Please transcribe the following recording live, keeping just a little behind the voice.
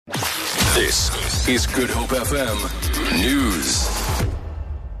This is Good Hope FM News.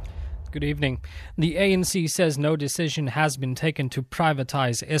 Good evening. The ANC says no decision has been taken to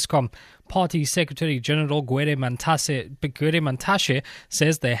privatise Eskom. Party Secretary General Gwede Mantashe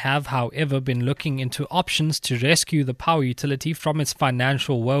says they have, however, been looking into options to rescue the power utility from its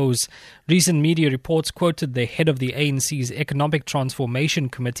financial woes. Recent media reports quoted the head of the ANC's Economic Transformation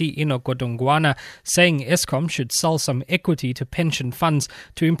Committee, Gwede, saying Eskom should sell some equity to pension funds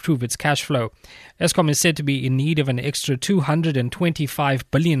to improve its cash flow. Eskom is said to be in need of an extra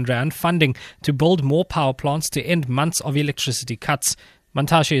 225 billion rand funding to build more power plants to end months of electricity cuts.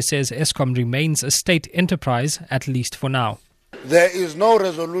 Mantashe says Eskom remains a state enterprise, at least for now. There is no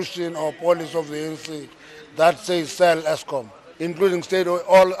resolution or policy of the ANC that says sell Eskom, including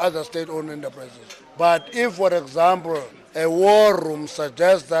all other state-owned enterprises. But if, for example, a war room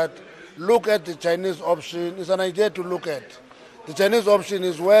suggests that look at the Chinese option, it's an idea to look at. The Chinese option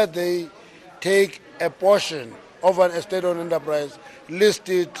is where they take a portion of an state-owned enterprise, list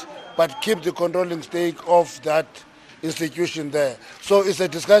it, but keep the controlling stake of that institution there. So it's a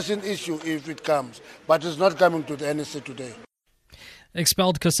discussion issue if it comes, but it's not coming to the NEC today.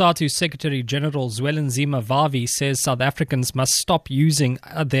 Expelled COSATU Secretary General Zwelinzima Vavi says South Africans must stop using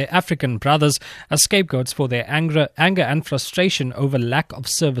their African brothers as scapegoats for their anger and frustration over lack of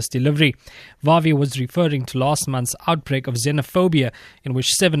service delivery. Vavi was referring to last month's outbreak of xenophobia in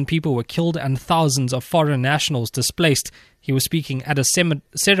which 7 people were killed and thousands of foreign nationals displaced. He was speaking at a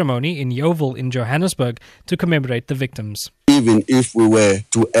ceremony in Yeoville in Johannesburg to commemorate the victims. Even if we were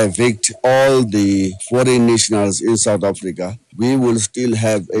to evict all the foreign nationals in South Africa, we will still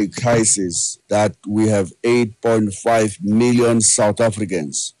have a crisis that we have 8.5 million South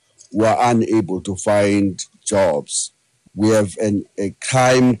Africans who are unable to find jobs. We have a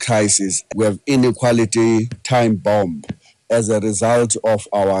crime crisis. We have inequality time bomb as a result of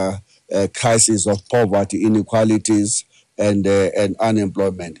our crisis of poverty, inequalities, and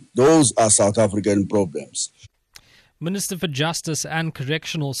unemployment. Those are South African problems. Minister for Justice and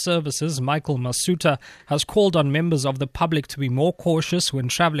Correctional Services, Michael Masuta, has called on members of the public to be more cautious when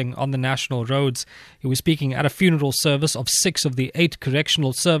travelling on the national roads. He was speaking at a funeral service of 6 of the 8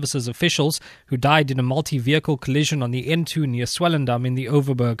 correctional services officials who died in a multi-vehicle collision on the N2 near Swellendam in the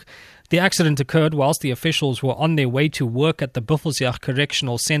Overberg. The accident occurred whilst the officials were on their way to work at the Buffelsjag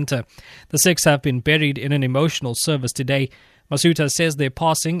Correctional Centre. The 6 have been buried in an emotional service today. Masuta says their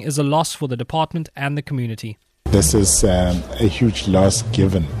passing is a loss for the department and the community. This is a huge loss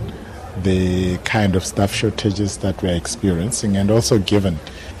given the kind of staff shortages that we're experiencing and also given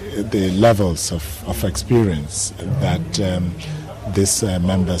the levels of experience that these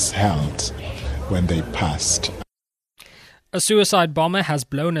members held when they passed. A suicide bomber has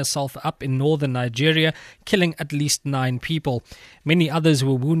blown herself up in northern Nigeria, killing at least 9 people. Many others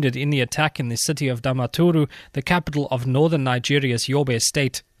were wounded in the attack in the city of Damaturu, the capital of northern Nigeria's Yobe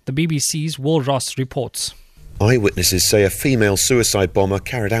state. The BBC's Will Ross reports. Eyewitnesses say a female suicide bomber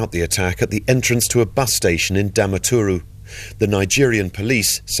carried out the attack at the entrance to a bus station in Damaturu. The Nigerian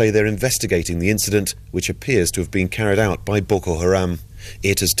police say they're investigating the incident, which appears to have been carried out by Boko Haram.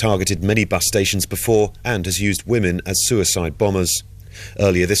 It has targeted many bus stations before and has used women as suicide bombers.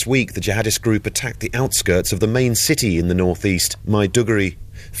 Earlier this week, the jihadist group attacked the outskirts of the main city in the northeast, Maiduguri.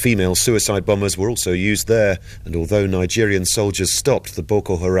 Female suicide bombers were also used there, and although Nigerian soldiers stopped the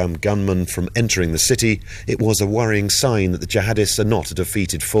Boko Haram gunmen from entering the city, it was a worrying sign that the jihadists are not a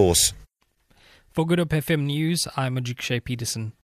defeated force. For Good Hope FM News, I'm Ajikshay Peterson.